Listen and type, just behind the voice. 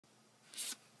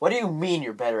What do you mean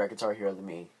you're better at Guitar Hero than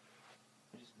me?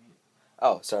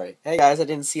 Oh, sorry. Hey guys, I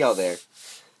didn't see y'all there.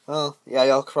 Well, yeah,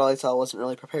 y'all could probably tell I wasn't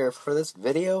really prepared for this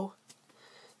video.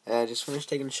 I just finished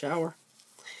taking a shower.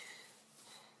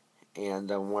 And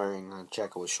I'm wearing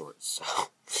jacket with shorts, so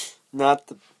not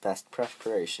the best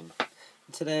preparation.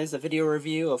 Today's a video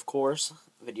review, of course.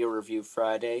 Video review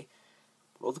Friday.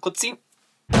 Roll the clip scene.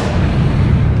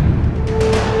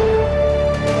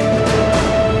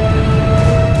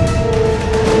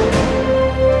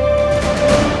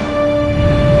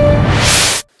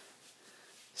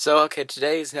 So, okay,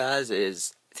 today's, guys,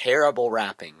 is terrible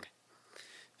rapping.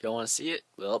 If y'all want to see it,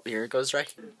 well, here it goes right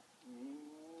here.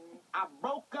 I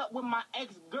broke up with my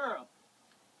ex-girl.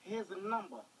 Here's a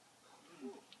number.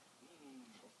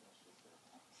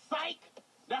 Psych!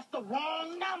 That's the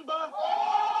wrong number!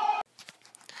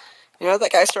 You know,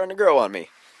 that guy's starting to grow on me.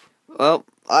 Well,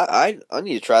 I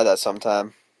need to try that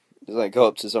sometime. Just like go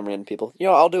up to some random people. You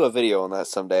know, I'll do a video on that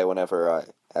someday whenever I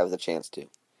have the chance to.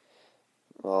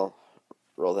 Well,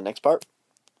 roll the next part.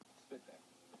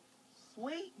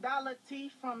 Sweet dollar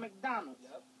tea from McDonald's.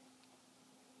 Yep.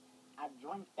 I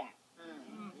drank that.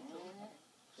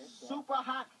 Super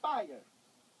hot fire.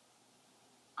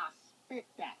 I spit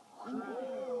that.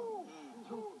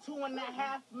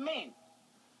 2.5 men.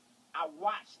 I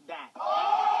watched that.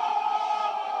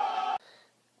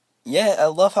 Yeah, I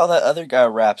love how that other guy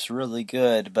raps really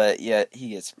good, but yet he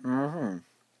gets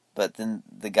But then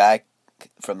the guy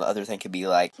from the other thing could be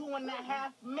like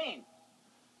 2.5 men.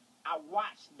 I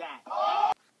watched that.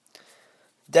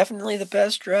 definitely the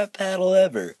best rap battle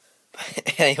ever.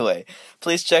 Anyway,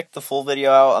 please check the full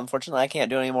video out. Unfortunately, I can't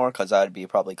do it anymore because I'd be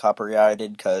probably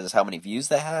copyrighted because how many views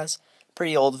that has.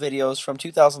 Pretty old videos from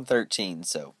 2013,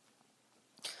 so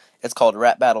it's called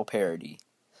Rap Battle Parody.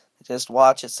 Just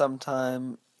watch it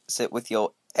sometime. Sit with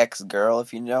your ex-girl,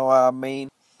 if you know what I mean.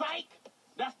 Psych!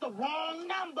 That's the wrong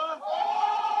number!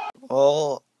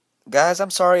 Well, guys, I'm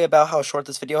sorry about how short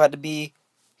this video had to be.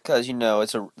 Because, you know,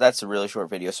 that's a really short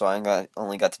video, so I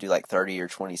only got to do like 30 or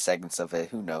 20 seconds of it.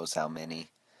 Who knows how many.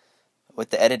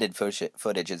 With the edited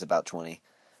footage, it's about 20.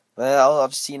 But I'll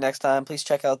just see you next time. Please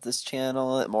check out this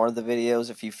channel, more of the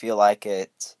videos if you feel like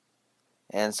it.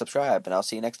 And subscribe, and I'll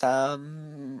see you next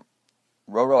time.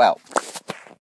 Roro out.